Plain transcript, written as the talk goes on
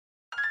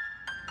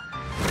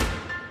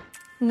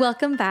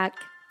Welcome back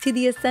to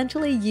the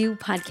Essentially You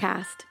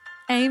podcast.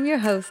 I am your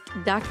host,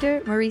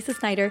 Dr. Marisa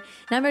Snyder,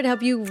 and I'm here to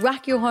help you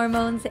rock your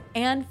hormones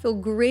and feel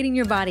great in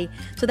your body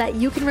so that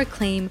you can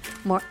reclaim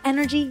more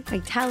energy,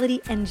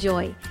 vitality, and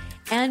joy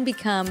and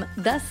become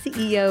the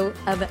CEO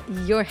of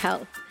your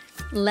health.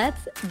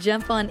 Let's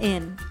jump on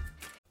in.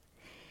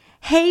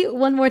 Hey,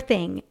 one more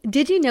thing.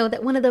 Did you know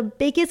that one of the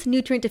biggest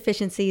nutrient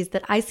deficiencies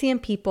that I see in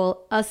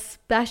people,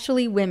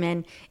 especially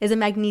women, is a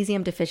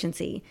magnesium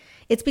deficiency?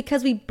 It's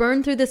because we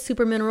burn through this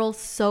super mineral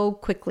so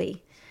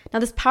quickly. Now,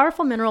 this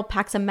powerful mineral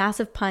packs a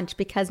massive punch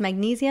because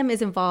magnesium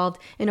is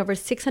involved in over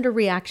 600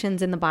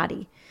 reactions in the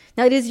body.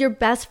 Now, it is your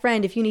best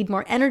friend if you need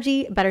more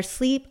energy, better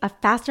sleep, a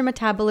faster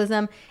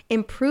metabolism,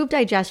 improved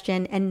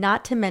digestion, and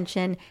not to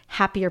mention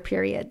happier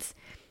periods.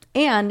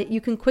 And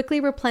you can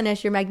quickly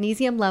replenish your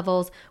magnesium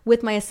levels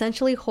with my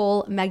Essentially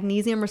Whole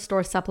Magnesium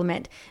Restore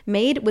supplement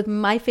made with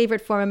my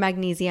favorite form of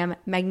magnesium,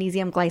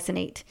 magnesium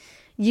glycinate.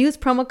 Use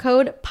promo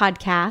code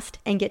PODCAST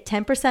and get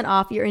 10%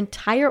 off your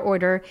entire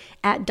order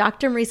at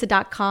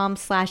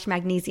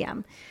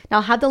drmarisa.com/magnesium. Now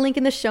I'll have the link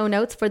in the show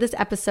notes for this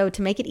episode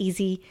to make it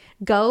easy.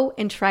 Go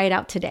and try it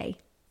out today.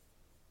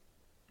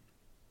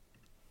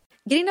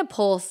 Getting a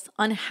pulse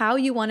on how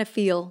you want to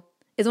feel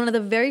is one of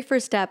the very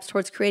first steps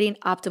towards creating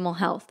optimal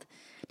health.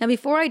 Now,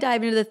 before I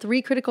dive into the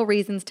 3 critical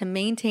reasons to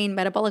maintain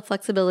metabolic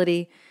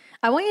flexibility,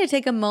 I want you to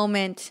take a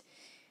moment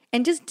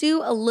and just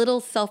do a little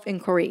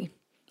self-inquiry.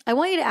 I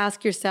want you to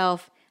ask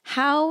yourself,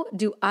 how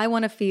do I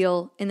want to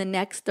feel in the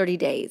next 30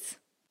 days?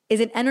 Is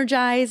it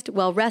energized,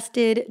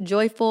 well-rested,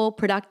 joyful,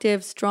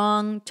 productive,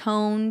 strong,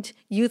 toned,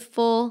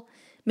 youthful,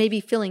 maybe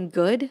feeling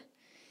good?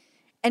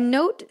 And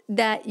note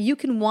that you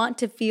can want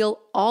to feel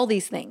all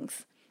these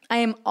things. I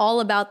am all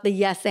about the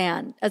yes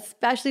and,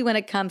 especially when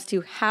it comes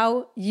to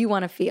how you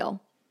want to feel.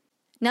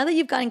 Now that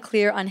you've gotten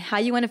clear on how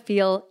you want to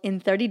feel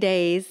in 30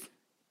 days,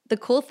 the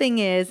cool thing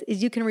is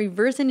you can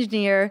reverse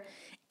engineer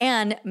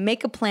and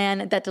make a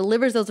plan that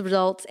delivers those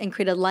results and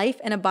create a life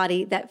and a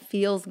body that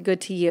feels good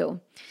to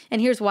you.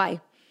 And here's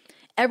why.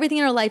 Everything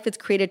in our life is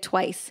created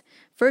twice,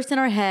 first in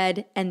our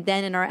head and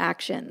then in our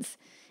actions.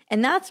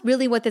 And that's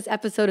really what this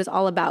episode is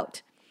all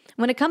about.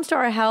 When it comes to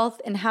our health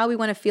and how we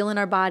want to feel in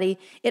our body,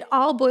 it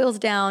all boils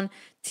down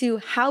to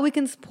how we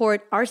can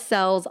support our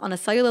cells on a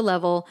cellular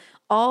level,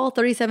 all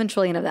 37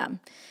 trillion of them.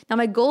 Now,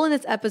 my goal in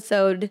this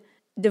episode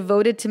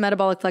devoted to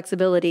metabolic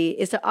flexibility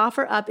is to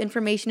offer up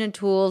information and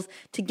tools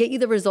to get you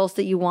the results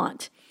that you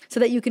want so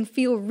that you can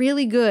feel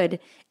really good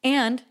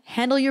and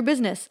handle your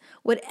business,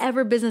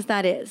 whatever business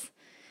that is.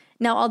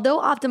 Now, although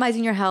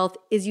optimizing your health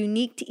is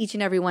unique to each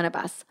and every one of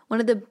us, one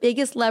of the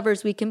biggest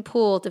levers we can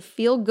pull to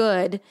feel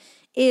good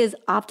is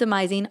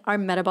optimizing our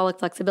metabolic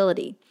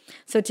flexibility.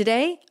 So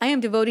today, I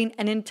am devoting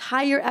an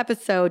entire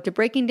episode to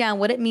breaking down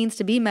what it means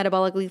to be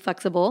metabolically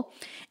flexible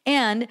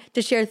and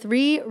to share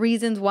 3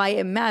 reasons why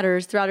it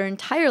matters throughout our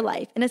entire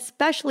life, and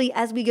especially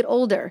as we get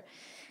older.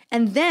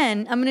 And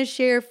then I'm going to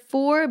share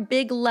 4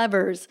 big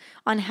levers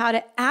on how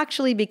to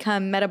actually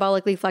become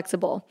metabolically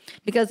flexible,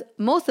 because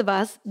most of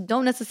us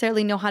don't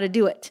necessarily know how to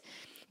do it.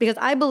 Because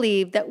I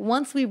believe that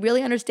once we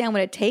really understand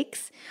what it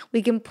takes,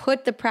 we can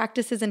put the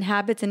practices and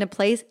habits into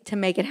place to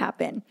make it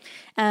happen.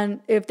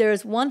 And if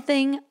there's one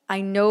thing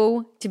I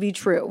know to be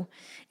true,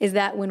 is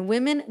that when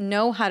women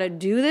know how to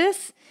do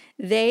this,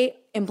 they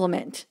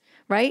implement,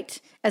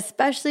 right?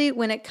 Especially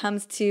when it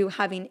comes to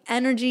having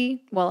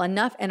energy,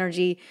 enough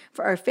energy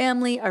for our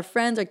family, our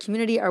friends, our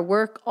community, our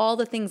work, all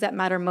the things that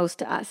matter most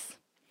to us.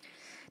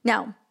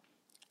 Now,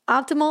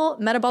 optimal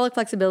metabolic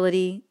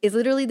flexibility is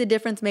literally the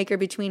difference maker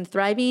between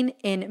thriving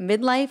in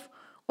midlife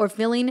or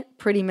feeling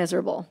pretty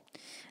miserable.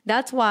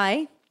 That's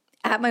why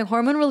at my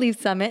Hormone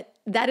Relief Summit,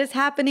 that is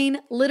happening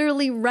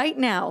literally right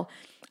now,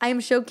 I am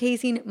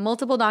showcasing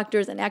multiple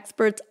doctors and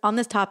experts on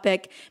this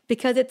topic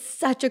because it's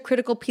such a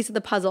critical piece of the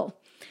puzzle.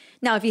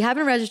 Now, if you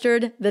haven't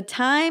registered, the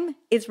time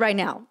is right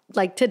now,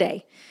 like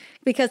today.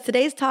 Because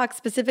today's talk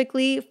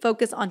specifically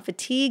focus on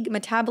fatigue,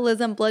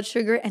 metabolism, blood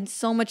sugar, and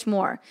so much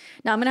more.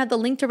 Now, I'm going to have the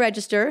link to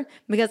register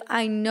because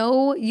I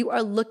know you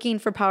are looking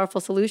for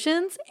powerful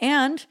solutions,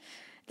 and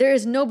there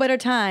is no better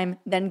time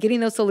than getting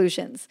those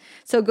solutions.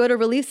 So go to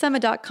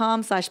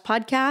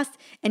reliefsummit.com/podcast,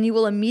 and you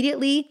will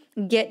immediately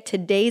get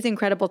today's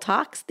incredible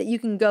talks that you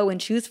can go and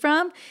choose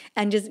from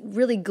and just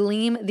really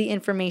glean the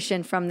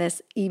information from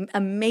this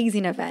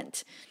amazing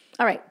event.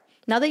 All right,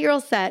 now that you're all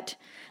set,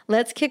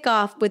 let's kick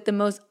off with the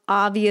most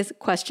obvious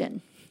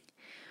question.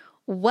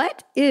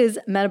 What is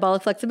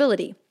metabolic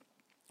flexibility?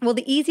 Well,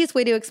 the easiest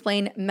way to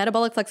explain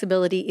metabolic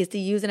flexibility is to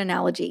use an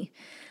analogy.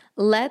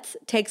 Let's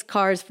take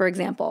cars, for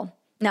example.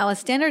 Now, a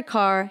standard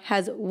car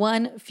has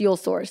one fuel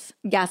source,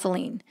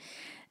 gasoline.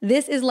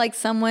 This is like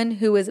someone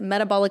who is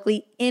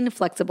metabolically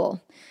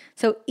inflexible.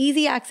 So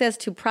easy access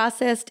to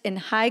processed and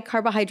high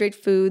carbohydrate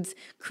foods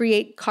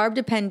create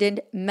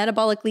carb-dependent,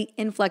 metabolically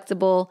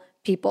inflexible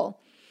people.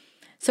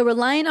 So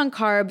relying on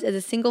carbs as a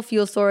single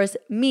fuel source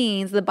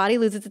means the body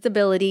loses its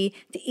ability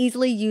to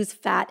easily use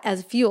fat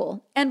as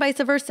fuel, and vice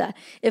versa.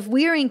 If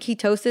we are in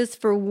ketosis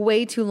for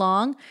way too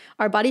long,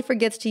 our body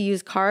forgets to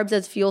use carbs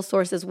as fuel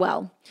source as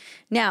well.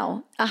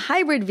 Now, a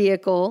hybrid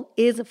vehicle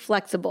is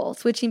flexible,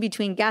 switching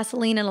between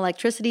gasoline and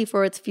electricity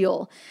for its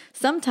fuel.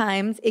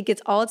 Sometimes it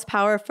gets all its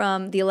power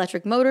from the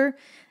electric motor,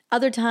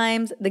 other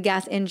times the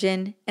gas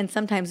engine, and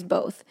sometimes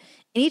both.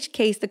 In each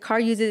case, the car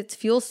uses its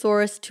fuel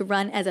source to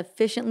run as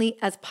efficiently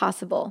as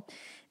possible.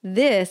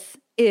 This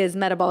is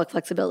metabolic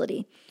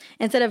flexibility.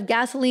 Instead of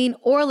gasoline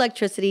or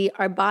electricity,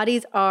 our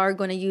bodies are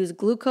going to use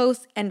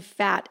glucose and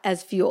fat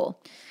as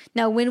fuel.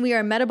 Now, when we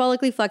are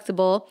metabolically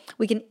flexible,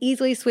 we can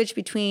easily switch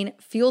between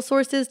fuel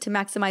sources to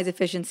maximize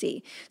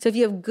efficiency. So if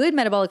you have good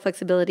metabolic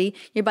flexibility,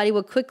 your body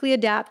will quickly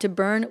adapt to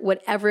burn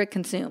whatever it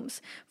consumes.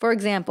 For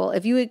example,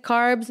 if you eat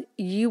carbs,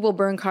 you will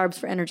burn carbs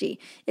for energy.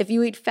 If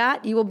you eat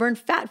fat, you will burn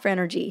fat for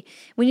energy.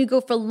 When you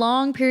go for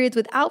long periods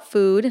without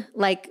food,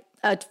 like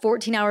a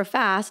 14-hour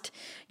fast,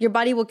 your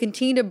body will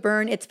continue to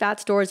burn its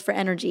fat stores for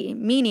energy,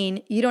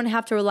 meaning you don't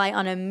have to rely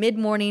on a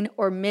mid-morning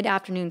or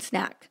mid-afternoon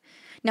snack.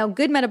 Now,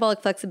 good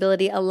metabolic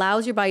flexibility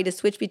allows your body to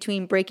switch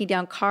between breaking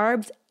down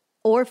carbs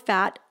or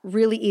fat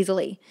really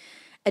easily.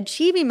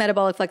 Achieving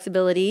metabolic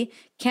flexibility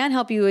can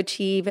help you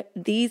achieve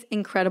these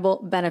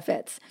incredible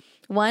benefits.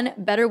 1,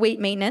 better weight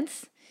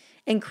maintenance,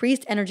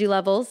 increased energy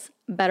levels,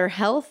 better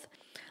health,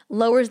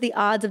 lowers the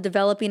odds of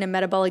developing a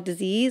metabolic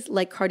disease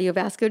like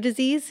cardiovascular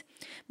disease,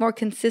 more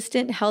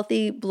consistent,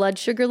 healthy blood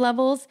sugar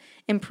levels,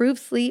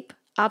 improved sleep,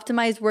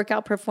 optimized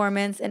workout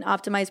performance, and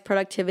optimized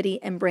productivity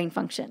and brain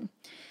function.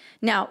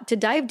 Now, to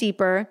dive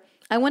deeper,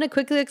 I want to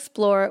quickly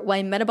explore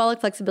why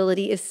metabolic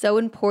flexibility is so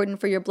important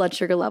for your blood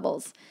sugar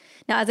levels.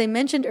 Now, as I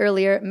mentioned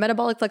earlier,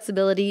 metabolic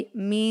flexibility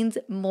means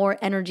more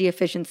energy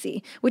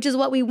efficiency, which is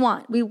what we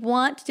want. We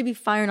want to be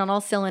firing on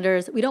all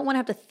cylinders. We don't want to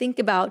have to think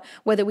about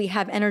whether we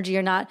have energy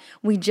or not.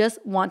 We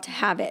just want to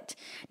have it.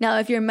 Now,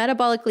 if you're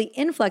metabolically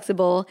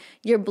inflexible,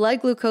 your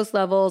blood glucose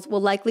levels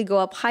will likely go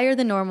up higher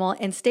than normal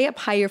and stay up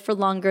higher for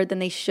longer than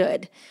they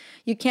should.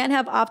 You can't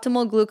have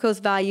optimal glucose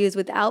values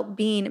without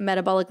being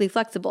metabolically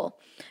flexible.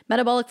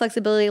 Metabolic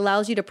flexibility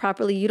allows you to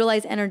properly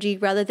utilize energy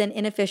rather than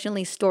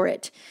inefficiently store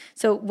it.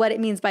 So what it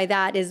means by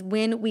that is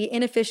when we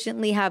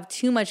inefficiently have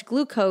too much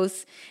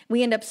glucose,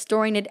 we end up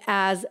storing it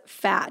as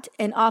fat.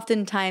 And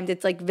oftentimes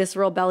it's like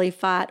visceral belly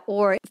fat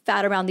or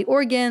fat around the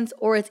organs,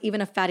 or it's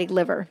even a fatty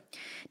liver.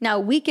 Now,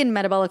 weakened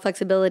metabolic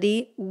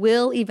flexibility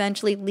will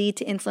eventually lead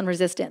to insulin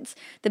resistance.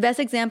 The best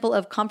example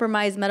of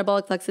compromised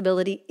metabolic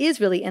flexibility is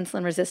really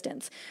insulin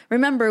resistance.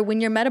 Remember,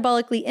 when you're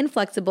metabolically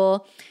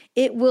inflexible,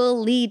 it will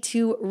lead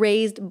to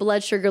raised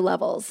blood sugar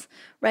levels,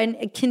 right?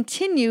 And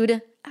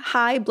continued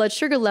high blood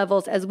sugar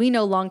levels, as we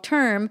know long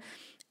term,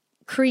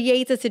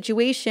 creates a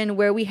situation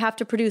where we have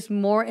to produce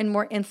more and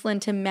more insulin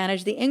to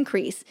manage the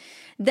increase.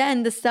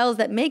 Then the cells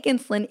that make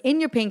insulin in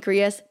your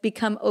pancreas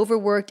become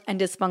overworked and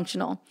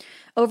dysfunctional.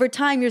 Over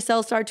time, your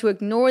cells start to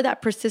ignore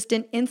that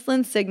persistent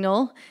insulin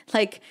signal,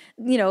 like,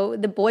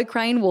 the boy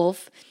crying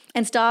wolf,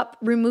 and stop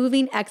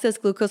removing excess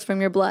glucose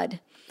from your blood.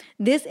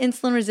 This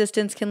insulin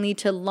resistance can lead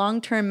to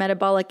long-term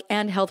metabolic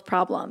and health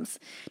problems.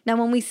 Now,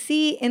 when we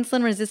see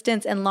insulin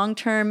resistance and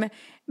long-term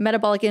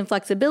metabolic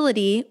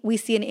inflexibility, we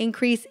see an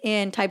increase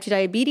in type 2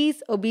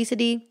 diabetes,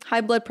 obesity,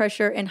 high blood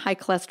pressure, and high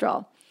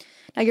cholesterol.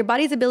 Now, your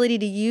body's ability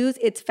to use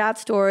its fat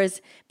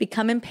stores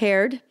become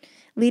impaired,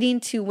 leading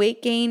to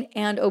weight gain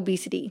and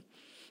obesity.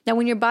 Now,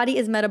 when your body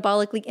is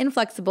metabolically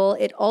inflexible,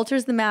 it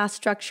alters the mass,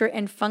 structure,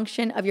 and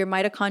function of your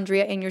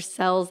mitochondria in your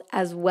cells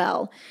as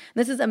well.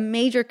 This is a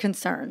major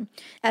concern.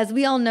 As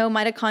we all know,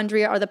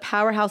 mitochondria are the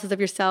powerhouses of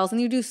your cells, and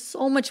you do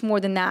so much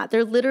more than that.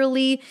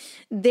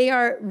 They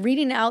are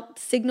reading out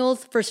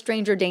signals for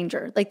stranger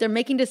danger. Like they're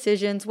making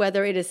decisions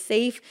whether it is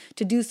safe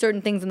to do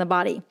certain things in the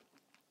body.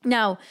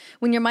 Now,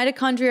 when your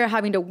mitochondria are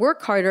having to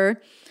work harder,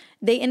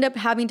 they end up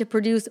having to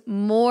produce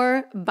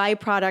more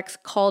byproducts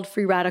called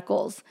free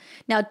radicals.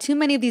 Now, too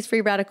many of these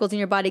free radicals in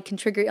your body can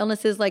trigger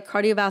illnesses like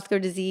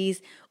cardiovascular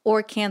disease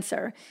or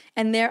cancer.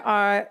 And there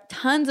are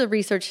tons of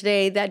research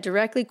today that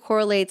directly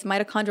correlates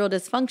mitochondrial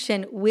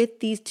dysfunction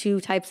with these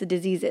two types of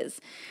diseases.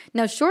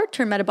 Now,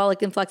 short-term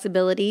metabolic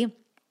inflexibility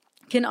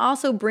can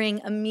also bring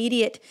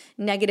immediate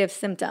negative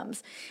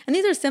symptoms. And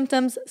these are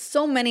symptoms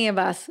so many of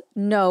us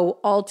know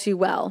all too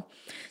well.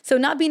 So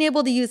not being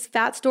able to use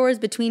fat stores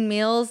between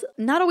meals,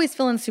 not always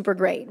feeling super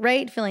great,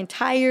 right? Feeling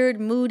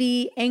tired,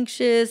 moody,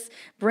 anxious,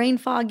 brain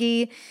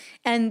foggy.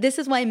 And this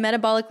is why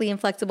metabolically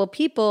inflexible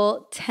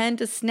people tend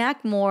to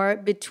snack more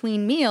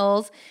between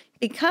meals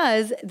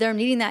because they're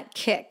needing that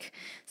kick.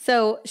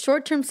 So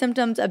short-term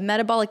symptoms of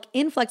metabolic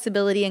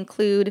inflexibility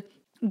include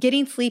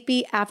getting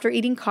sleepy after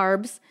eating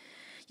carbs.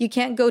 You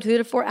can't go 2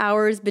 to 4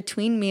 hours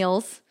between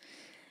meals.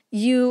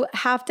 You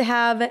have to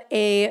have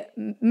a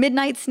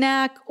midnight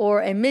snack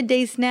or a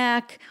midday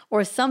snack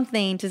or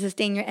something to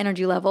sustain your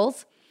energy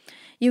levels.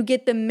 You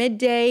get the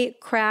midday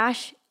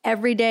crash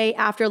every day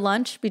after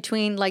lunch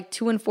between like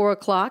 2 and 4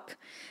 o'clock.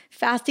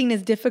 Fasting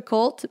is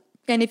difficult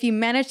And if you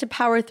manage to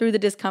power through the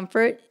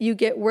discomfort, you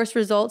get worse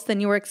results than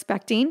you were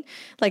expecting,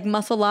 like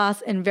muscle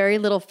loss and very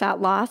little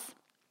fat loss.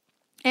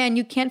 And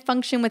you can't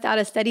function without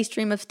a steady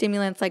stream of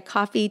stimulants like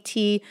coffee,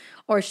 tea,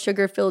 or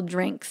sugar-filled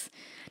drinks.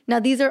 Now,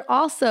 these are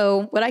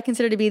also what I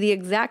consider to be the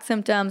exact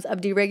symptoms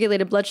of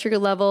deregulated blood sugar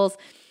levels,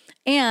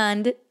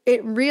 and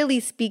it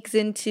really speaks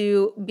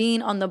into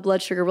being on the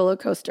blood sugar roller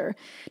coaster.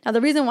 Now,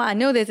 the reason why I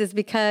know this is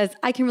because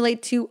I can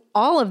relate to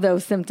all of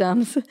those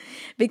symptoms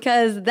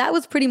because that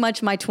was pretty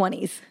much my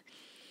 20s.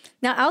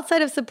 Now,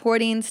 outside of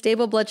supporting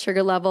stable blood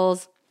sugar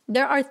levels,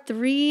 there are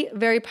 3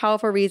 very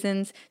powerful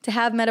reasons to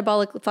have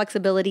metabolic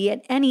flexibility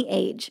at any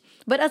age,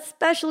 but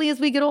especially as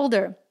we get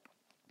older.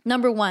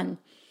 Number 1,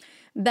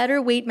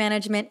 better weight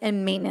management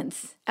and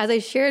maintenance. As I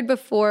shared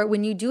before,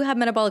 when you do have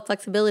metabolic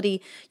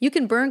flexibility, you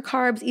can burn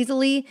carbs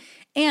easily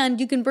and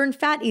you can burn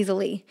fat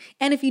easily.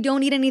 And if you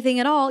don't eat anything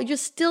at all, you're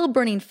still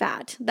burning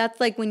fat. That's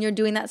like when you're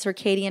doing that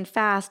circadian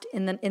fast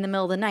in the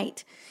middle of the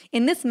night.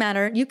 In this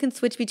manner, you can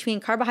switch between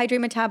carbohydrate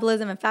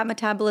metabolism and fat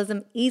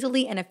metabolism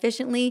easily and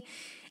efficiently,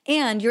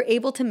 and you're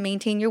able to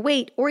maintain your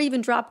weight or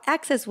even drop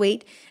excess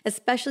weight,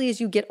 especially as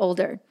you get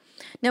older.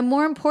 Now,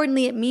 more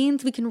importantly, it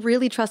means we can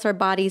really trust our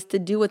bodies to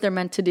do what they're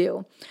meant to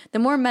do. The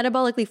more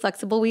metabolically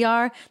flexible we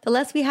are, the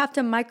less we have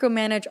to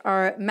micromanage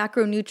our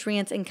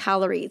macronutrients and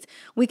calories.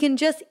 We can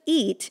just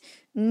eat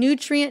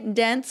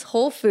nutrient-dense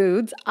whole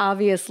foods,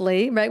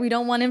 obviously, right? We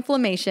don't want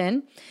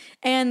inflammation.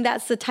 And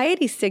that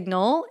satiety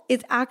signal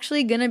is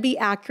actually going to be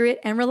accurate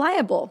and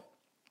reliable,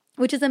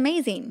 which is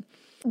amazing.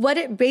 What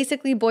it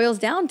basically boils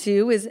down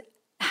to is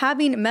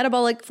having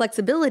metabolic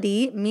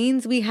flexibility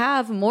means we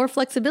have more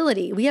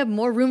flexibility. We have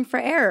more room for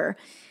error.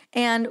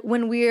 And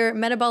when we're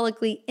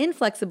metabolically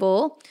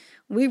inflexible,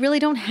 we really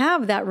don't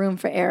have that room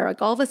for error.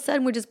 Like all of a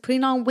sudden, we're just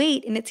putting on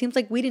weight and it seems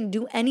like we didn't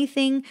do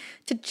anything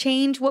to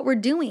change what we're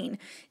doing.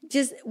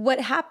 Just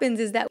what happens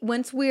is that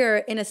once we're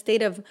in a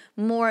state of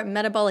more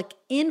metabolic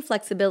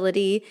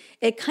inflexibility,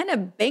 it kind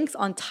of banks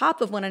on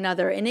top of one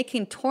another and it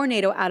can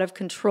tornado out of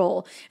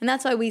control. And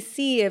that's why we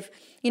see if,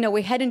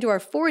 we head into our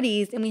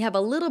 40s and we have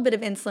a little bit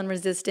of insulin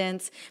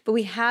resistance, but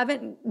we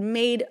haven't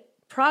made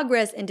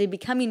progress into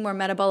becoming more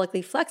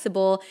metabolically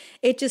flexible,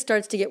 it just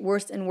starts to get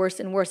worse and worse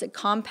and worse. It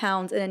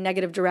compounds in a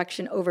negative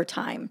direction over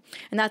time.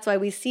 And that's why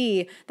we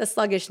see the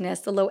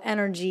sluggishness, the low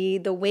energy,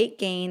 the weight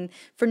gain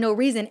for no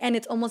reason. And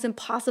it's almost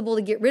impossible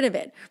to get rid of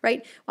it,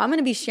 right? Well, I'm going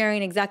to be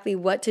sharing exactly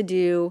what to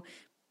do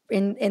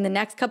in the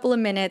next couple of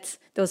minutes,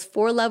 those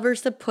 4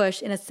 levers to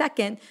push in a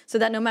second, so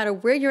that no matter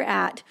where you're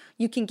at,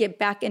 you can get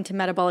back into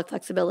metabolic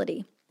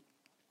flexibility.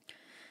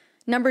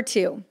 Number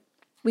 2,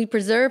 we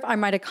preserve our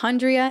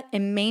mitochondria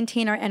and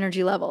maintain our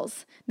energy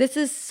levels. This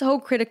is so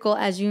critical,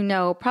 as you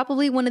know.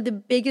 Probably one of the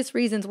biggest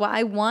reasons why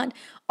I want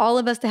all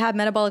of us to have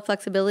metabolic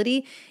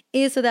flexibility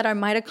is so that our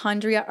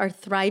mitochondria are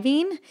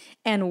thriving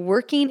and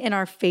working in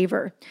our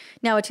favor.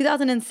 Now, a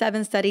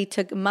 2007 study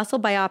took muscle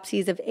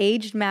biopsies of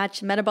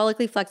age-matched,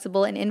 metabolically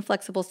flexible and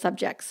inflexible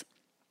subjects.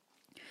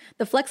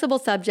 The flexible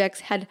subjects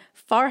had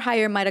far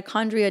higher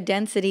mitochondria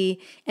density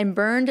and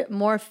burned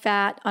more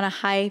fat on a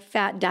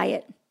high-fat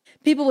diet.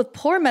 People with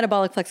poor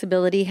metabolic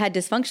flexibility had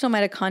dysfunctional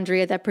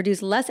mitochondria that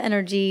produced less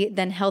energy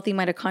than healthy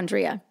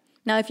mitochondria.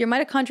 Now, if your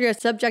mitochondria are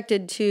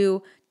subjected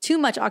to too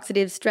much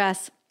oxidative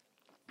stress,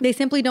 they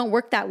simply don't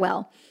work that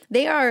well.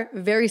 They are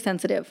very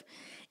sensitive.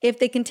 If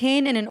they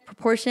contain a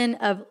proportion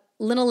of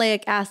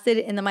linoleic acid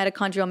in the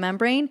mitochondrial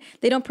membrane,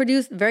 they don't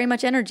produce very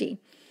much energy.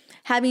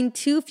 Having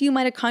too few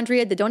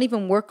mitochondria that don't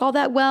even work all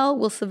that well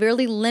will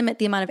severely limit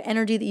the amount of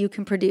energy that you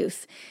can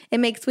produce. It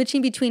makes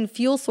switching between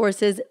fuel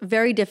sources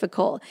very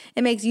difficult.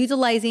 It makes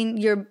utilizing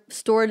your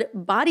stored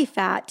body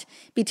fat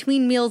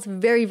between meals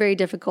very, very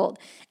difficult.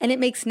 And it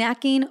makes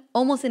snacking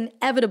almost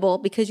inevitable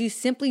because you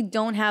simply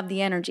don't have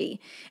the energy.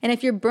 And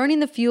if you're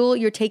burning the fuel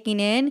you're taking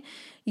in,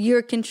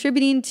 you're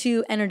contributing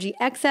to energy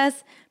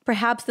excess,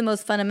 perhaps the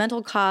most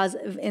fundamental cause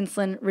of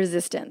insulin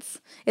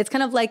resistance. It's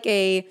kind of like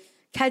a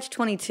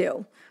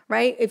catch-22.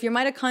 Right? If your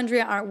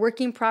mitochondria aren't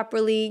working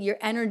properly, your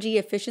energy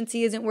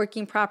efficiency isn't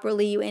working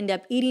properly, you end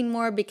up eating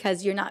more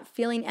because you're not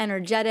feeling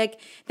energetic.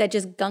 That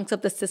just gunks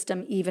up the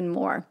system even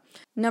more.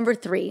 Number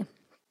 3,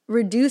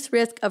 reduce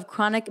risk of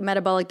chronic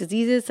metabolic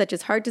diseases such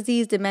as heart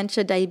disease,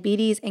 dementia,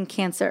 diabetes, and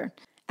cancer.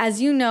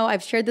 As you know,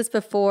 I've shared this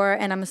before,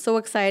 and I'm so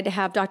excited to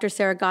have Dr.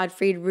 Sara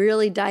Gottfried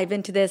really dive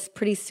into this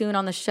pretty soon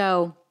on the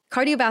show.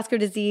 Cardiovascular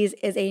disease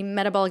is a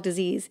metabolic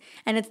disease,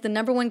 and it's the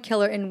number 1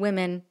 killer in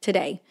women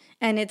today.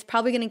 And it's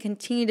probably going to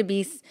continue to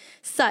be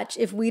such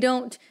if we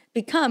don't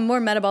become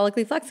more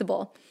metabolically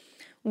flexible.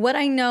 What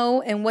I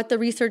know and what the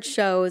research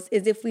shows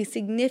is if we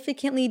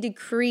significantly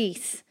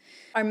decrease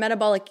our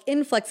metabolic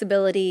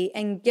inflexibility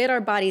and get our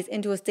bodies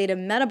into a state of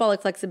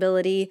metabolic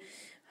flexibility,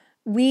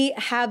 we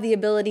have the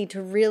ability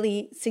to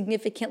really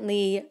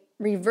significantly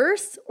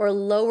reverse or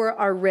lower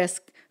our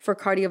risk for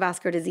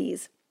cardiovascular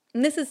disease.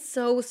 And this is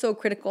so, so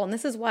critical. And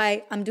this is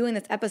why I'm doing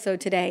this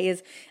episode today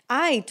is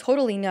I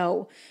totally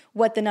know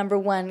what the number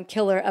 1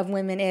 killer of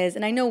women is.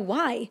 And I know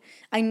why.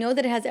 I know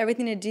that it has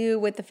everything to do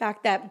with the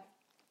fact that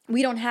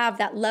we don't have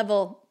that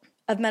level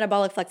of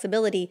metabolic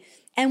flexibility,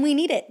 and we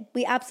need it.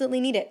 We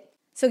absolutely need it.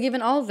 So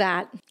given all of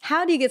that,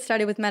 how do you get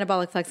started with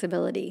metabolic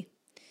flexibility?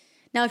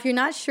 Now, if you're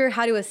not sure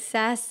how to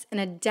assess and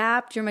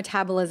adapt your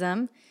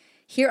metabolism,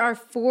 here are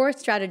 4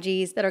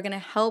 strategies that are going to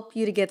help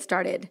you to get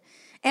started.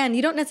 And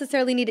you don't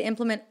necessarily need to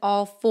implement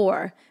all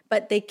 4,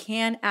 but they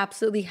can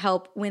absolutely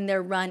help when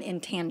they're run in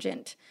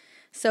tangent.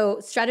 So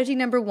strategy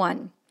number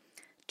 1,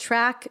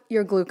 track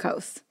your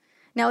glucose.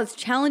 Now, it's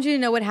challenging to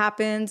know what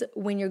happens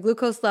when your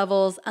glucose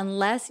levels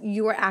unless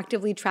you are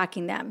actively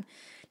tracking them.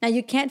 Now,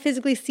 you can't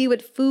physically see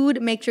what food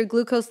makes your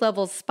glucose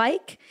levels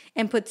spike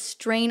and put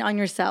strain on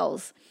your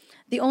cells.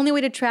 The only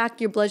way to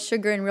track your blood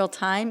sugar in real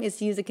time is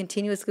to use a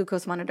continuous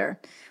glucose monitor,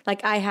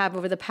 like I have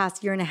over the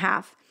past year and a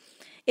half.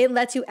 It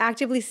lets you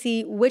actively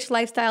see which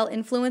lifestyle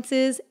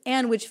influences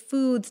and which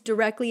foods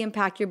directly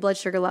impact your blood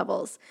sugar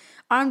levels.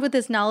 Armed with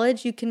this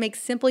knowledge, you can make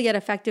simple yet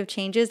effective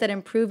changes that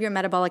improve your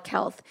metabolic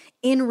health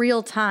in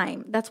real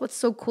time. That's what's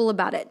so cool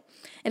about it.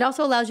 It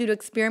also allows you to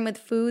experiment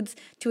with foods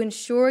to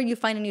ensure you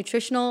find a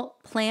nutritional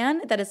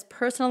plan that is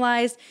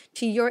personalized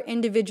to your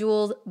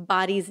individual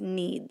body's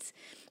needs.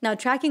 Now,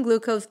 tracking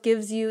glucose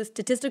gives you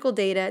statistical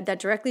data that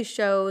directly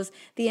shows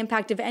the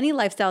impact of any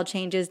lifestyle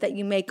changes that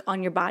you make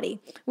on your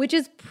body, which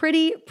is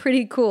pretty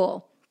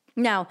cool.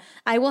 Now,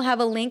 I will have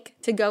a link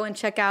to go and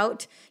check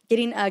out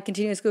getting a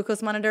continuous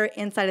glucose monitor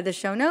inside of the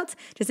show notes,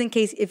 just in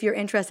case if you're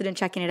interested in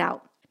checking it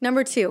out.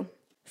 Number 2,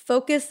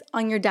 focus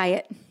on your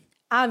diet.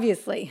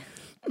 Obviously,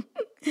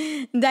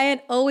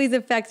 diet always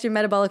affects your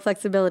metabolic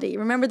flexibility.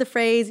 Remember the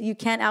phrase, you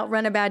can't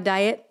outrun a bad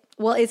diet?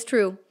 Well, it's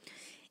true.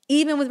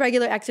 Even with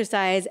regular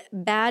exercise,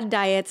 bad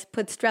diets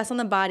put stress on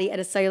the body at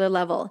a cellular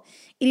level.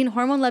 Eating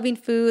hormone-loving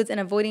foods and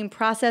avoiding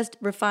processed,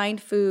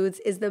 refined foods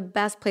is the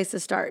best place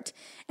to start.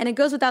 And it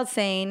goes without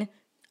saying,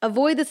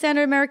 avoid the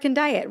standard American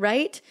diet,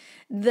 right?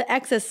 The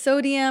excess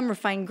sodium,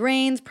 refined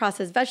grains,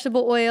 processed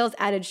vegetable oils,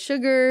 added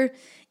sugar,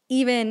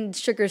 even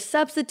sugar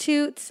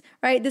substitutes,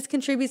 right? This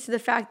contributes to the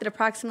fact that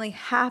approximately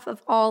half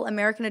of all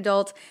American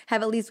adults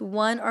have at least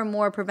one or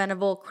more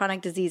preventable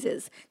chronic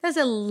diseases. That's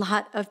a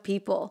lot of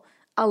people,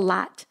 a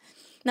lot.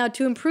 Now,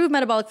 to improve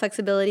metabolic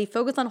flexibility,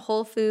 focus on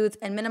whole foods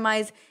and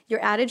minimize your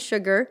added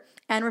sugar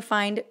and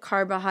refined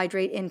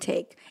carbohydrate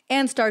intake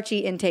and starchy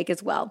intake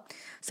as well.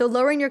 So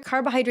lowering your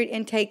carbohydrate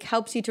intake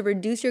helps you to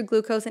reduce your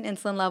glucose and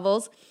insulin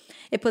levels.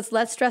 It puts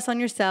less stress on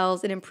your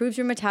cells, it improves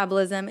your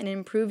metabolism, and it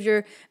improves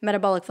your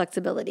metabolic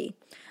flexibility.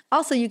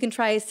 Also, you can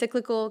try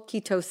cyclical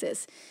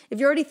ketosis. If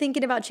you're already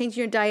thinking about changing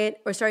your diet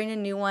or starting a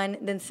new one,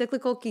 then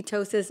cyclical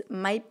ketosis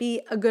might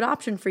be a good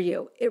option for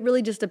you. It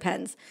really just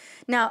depends.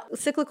 Now,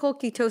 cyclical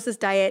ketosis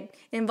diet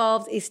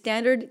involves a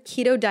standard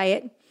keto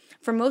diet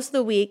for most of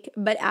the week,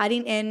 but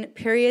adding in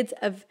periods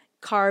of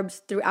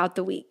carbs throughout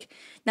the week.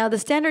 Now, the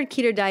standard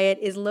keto diet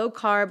is low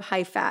carb,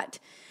 high fat.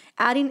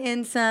 Adding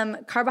in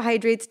some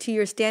carbohydrates to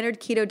your standard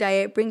keto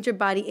diet brings your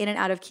body in and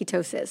out of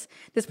ketosis.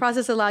 This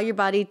process allows your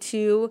body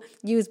to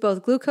use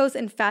both glucose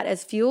and fat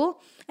as fuel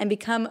and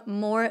become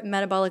more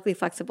metabolically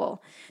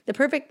flexible. The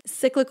perfect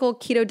cyclical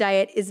keto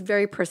diet is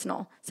very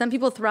personal. Some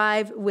people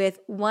thrive with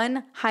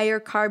one higher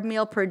carb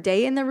meal per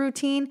day in their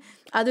routine.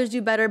 Others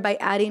do better by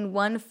adding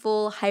one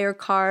full higher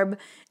carb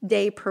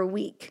day per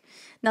week.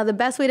 Now, the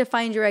best way to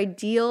find your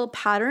ideal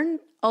pattern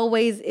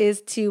always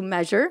is to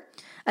measure.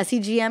 A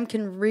CGM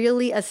can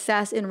really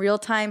assess in real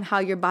time how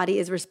your body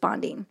is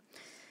responding.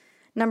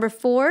 Number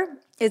 4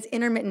 is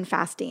intermittent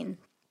fasting.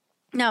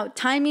 Now,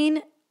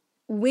 timing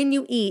when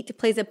you eat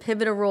plays a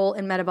pivotal role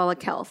in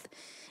metabolic health.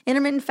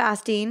 Intermittent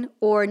fasting,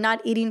 or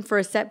not eating for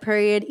a set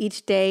period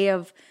each day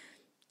of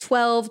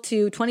 12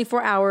 to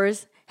 24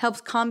 hours, helps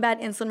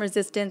combat insulin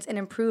resistance and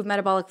improve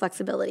metabolic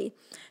flexibility.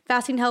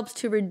 Fasting helps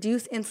to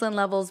reduce insulin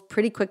levels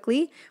pretty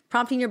quickly,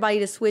 prompting your body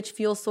to switch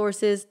fuel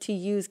sources to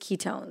use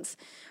ketones.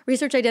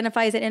 Research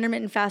identifies that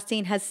intermittent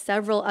fasting has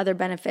several other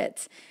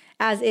benefits,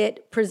 as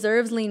it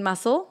preserves lean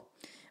muscle,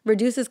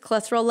 reduces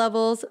cholesterol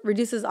levels,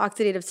 reduces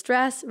oxidative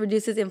stress,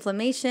 reduces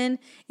inflammation,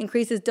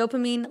 increases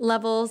dopamine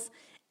levels,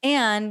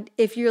 and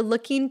if you're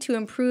looking to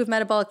improve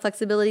metabolic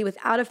flexibility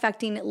without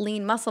affecting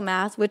lean muscle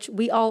mass, which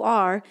we all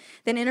are,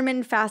 then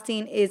intermittent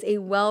fasting is a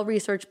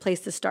well-researched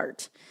place to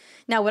start.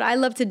 Now, what I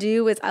love to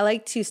do is I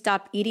like to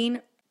stop eating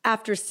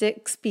after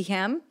 6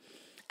 p.m.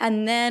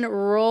 and then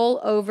roll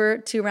over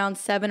to around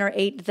 7 or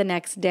 8 the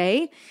next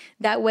day.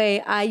 That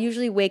way, I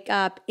usually wake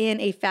up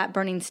in a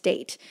fat-burning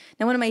state.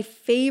 Now, one of my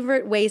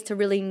favorite ways to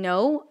really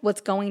know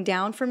what's going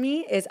down for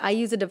me is I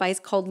use a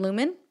device called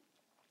Lumen.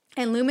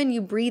 And Lumen,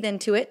 you breathe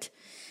into it,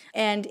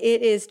 and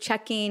it is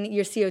checking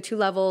your CO2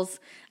 levels.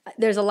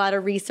 There's a lot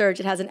of research.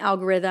 It has an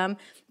algorithm,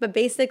 but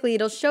basically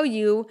it'll show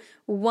you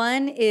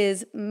 1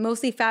 is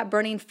mostly fat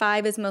burning,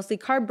 5 is mostly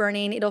carb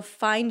burning. It'll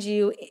find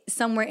you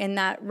somewhere in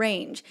that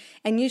range.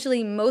 And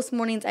usually most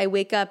mornings I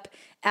wake up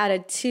at a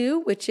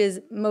 2, which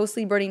is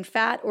mostly burning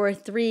fat, or a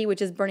 3,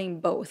 which is burning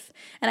both.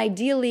 And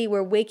ideally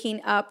we're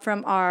waking up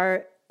from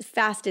our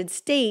fasted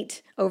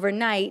state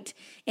overnight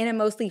in a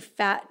mostly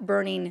fat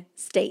burning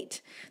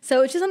state.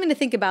 So it's just something to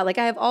think about. Like,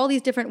 I have all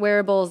these different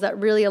wearables that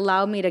really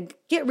allow me to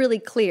get really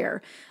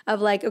clear of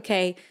like,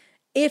 okay,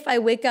 if I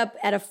wake up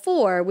at a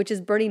 4, which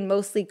is burning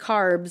mostly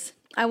carbs,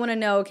 I want to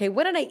know, okay,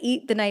 what did I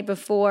eat the night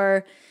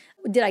before?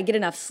 Did I get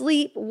enough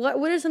sleep? What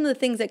are some of the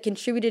things that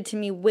contributed to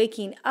me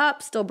waking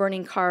up still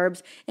burning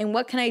carbs? And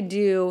what can I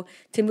do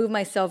to move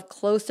myself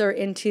closer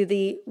into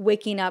the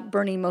waking up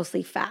burning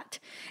mostly fat?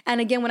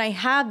 And again, when I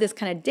have this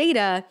kind of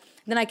data,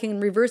 then I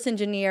can reverse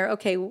engineer,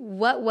 okay,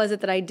 what was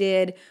it that I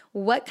did?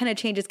 What kind of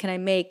changes can I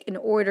make in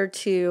order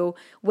to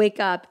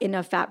wake up in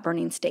a fat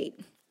burning state?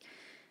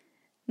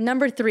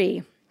 Number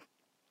 3,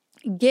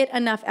 get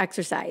enough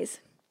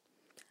exercise.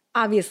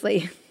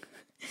 Obviously,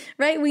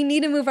 right? We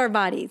need to move our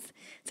bodies.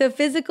 So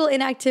physical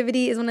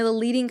inactivity is one of the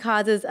leading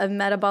causes of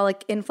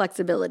metabolic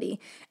inflexibility.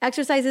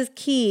 Exercise is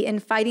key in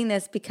fighting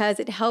this because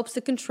it helps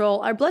to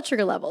control our blood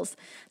sugar levels.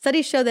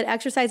 Studies show that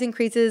exercise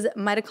increases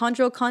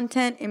mitochondrial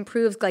content,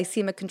 improves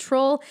glycemic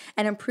control,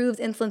 and improves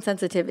insulin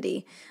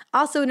sensitivity.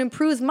 Also, it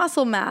improves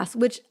muscle mass,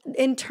 which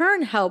in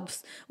turn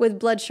helps with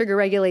blood sugar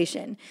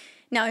regulation.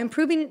 Now,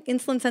 improving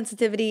insulin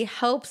sensitivity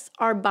helps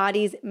our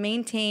bodies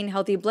maintain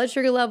healthy blood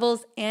sugar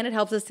levels, and it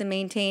helps us to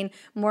maintain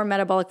more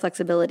metabolic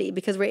flexibility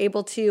because we're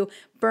able to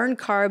burn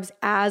carbs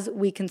as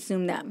we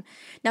consume them.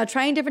 Now,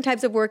 trying different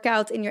types of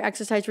workouts in your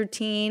exercise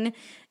routine,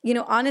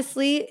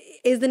 honestly,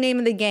 is the name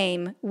of the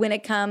game when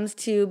it comes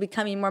to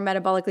becoming more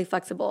metabolically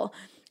flexible.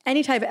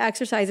 Any type of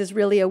exercise is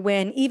really a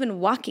win, even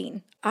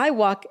walking. I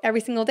walk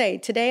every single day.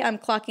 Today, I'm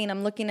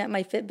looking at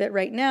my Fitbit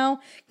right now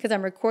because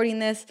I'm recording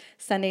this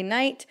Sunday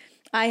night.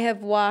 I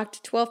have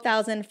walked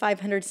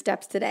 12,500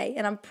 steps today,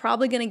 and I'm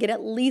probably going to get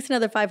at least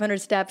another 500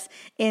 steps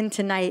in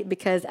tonight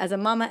because as a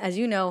mama, as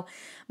you know,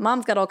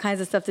 mom's got all kinds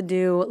of stuff to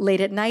do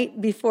late at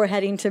night before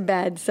heading to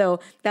bed.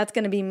 So that's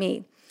going to be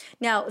me.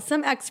 Now,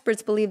 some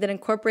experts believe that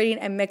incorporating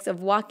a mix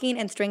of walking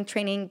and strength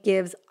training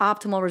gives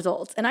optimal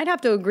results, and I'd have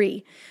to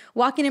agree.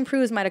 Walking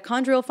improves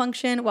mitochondrial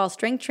function, while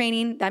strength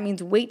training, that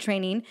means weight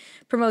training,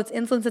 promotes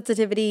insulin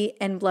sensitivity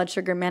and blood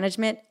sugar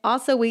management.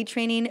 Also, weight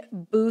training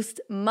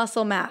boosts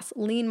muscle mass,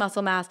 lean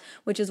muscle mass,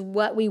 which is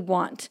what we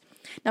want.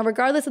 Now,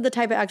 regardless of the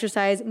type of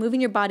exercise,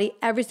 moving your body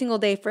every single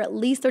day for at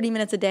least 30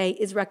 minutes a day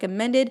is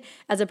recommended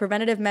as a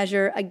preventative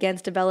measure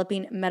against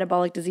developing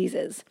metabolic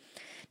diseases.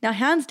 Now,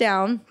 hands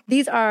down,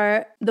 these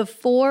are the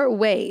 4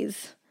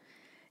 ways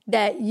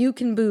that you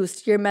can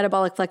boost your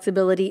metabolic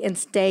flexibility and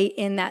stay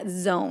in that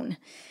zone.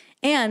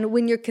 And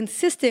when you're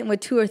consistent with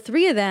 2 or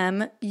 3 of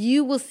them,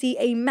 you will see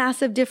a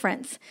massive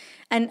difference.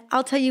 And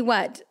I'll tell you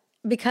what,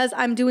 because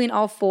I'm doing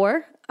all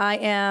 4, I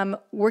am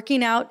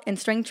working out and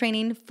strength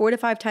training 4 to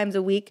 5 times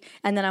a week,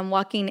 and then I'm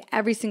walking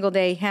every single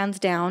day, hands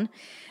down.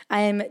 I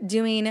am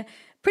doing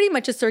pretty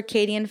much a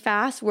circadian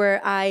fast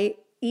where I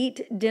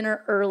eat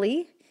dinner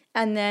early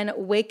and then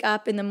wake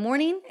up in the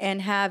morning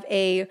and have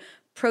a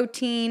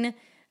protein,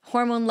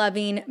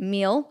 hormone-loving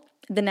meal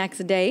the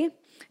next day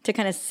to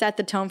kind of set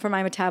the tone for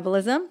my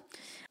metabolism.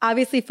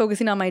 Obviously,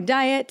 focusing on my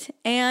diet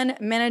and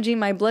managing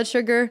my blood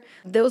sugar,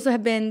 those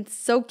have been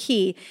so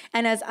key.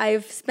 And as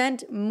I've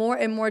spent more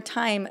and more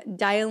time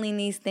dialing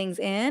these things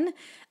in,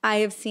 I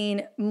have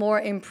seen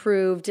more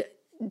improved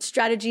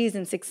strategies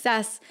and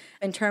success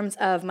in terms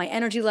of my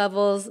energy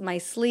levels, my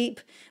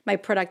sleep, my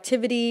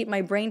productivity,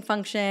 my brain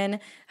function,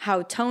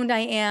 how toned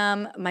I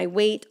am, my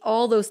weight,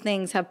 all those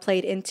things have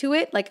played into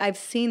it. Like I've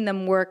seen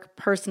them work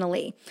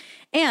personally.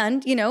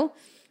 And,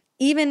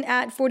 even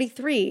at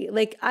 43,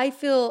 like I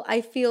feel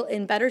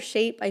in better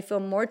shape. I feel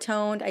more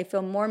toned. I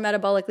feel more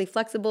metabolically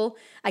flexible.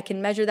 I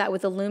can measure that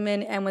with the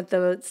Lumen and with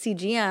the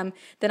CGM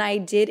than I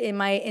did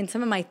in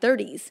some of my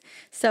 30s.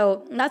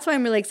 So that's why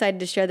I'm really excited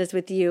to share this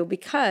with you,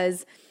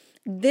 because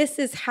this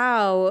is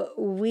how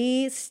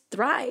we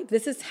thrive.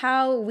 This is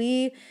how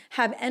we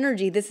have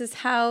energy. This is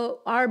how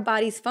our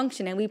bodies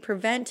function, and we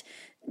prevent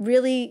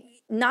really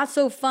not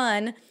so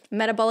fun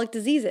metabolic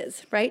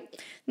diseases, right?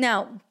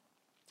 Now,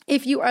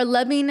 if you are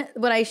loving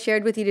what I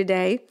shared with you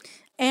today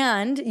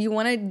and you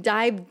want to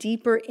dive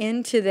deeper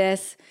into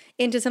this,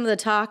 into some of the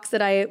talks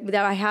that I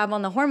have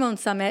on the Hormone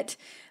Summit,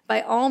 by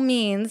all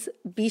means,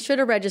 be sure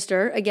to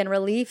register. Again,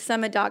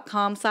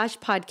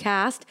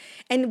 reliefsummit.com/podcast.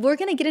 And we're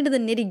going to get into the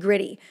nitty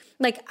gritty.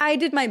 Like I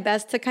did my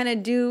best to kind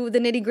of do the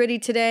nitty gritty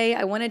today.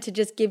 I wanted to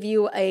just give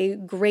you a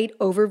great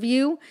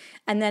overview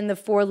and then the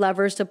 4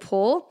 levers to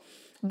pull.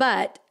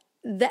 But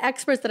the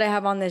experts that I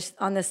have on this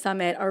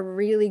summit are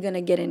really going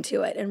to get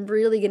into it and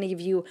really going to give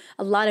you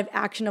a lot of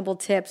actionable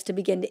tips to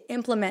begin to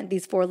implement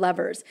these 4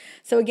 levers.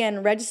 So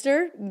again,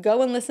 register,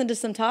 go and listen to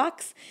some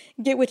talks,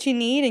 get what you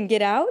need and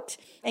get out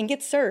and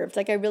get served.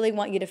 Like I really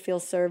want you to feel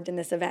served in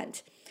this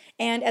event.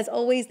 And as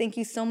always, thank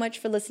you so much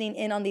for listening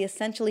in on the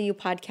Essentially You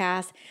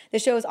podcast. The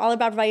show is all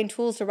about providing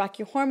tools to rock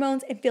your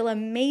hormones and feel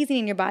amazing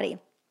in your body.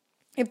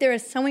 If there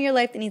is someone in your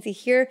life that needs to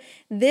hear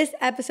this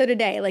episode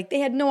today, like they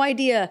had no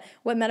idea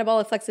what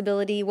metabolic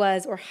flexibility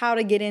was or how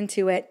to get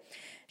into it,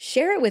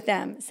 share it with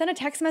them. Send a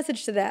text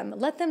message to them.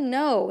 Let them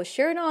know.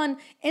 Share it on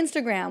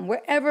Instagram,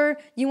 wherever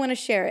you want to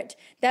share it.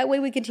 That way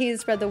we continue to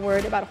spread the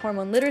word about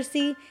hormone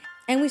literacy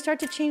and we start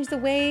to change the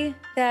way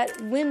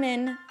that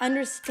women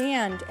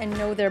understand and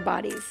know their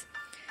bodies.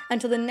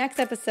 Until the next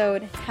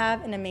episode,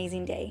 have an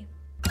amazing day.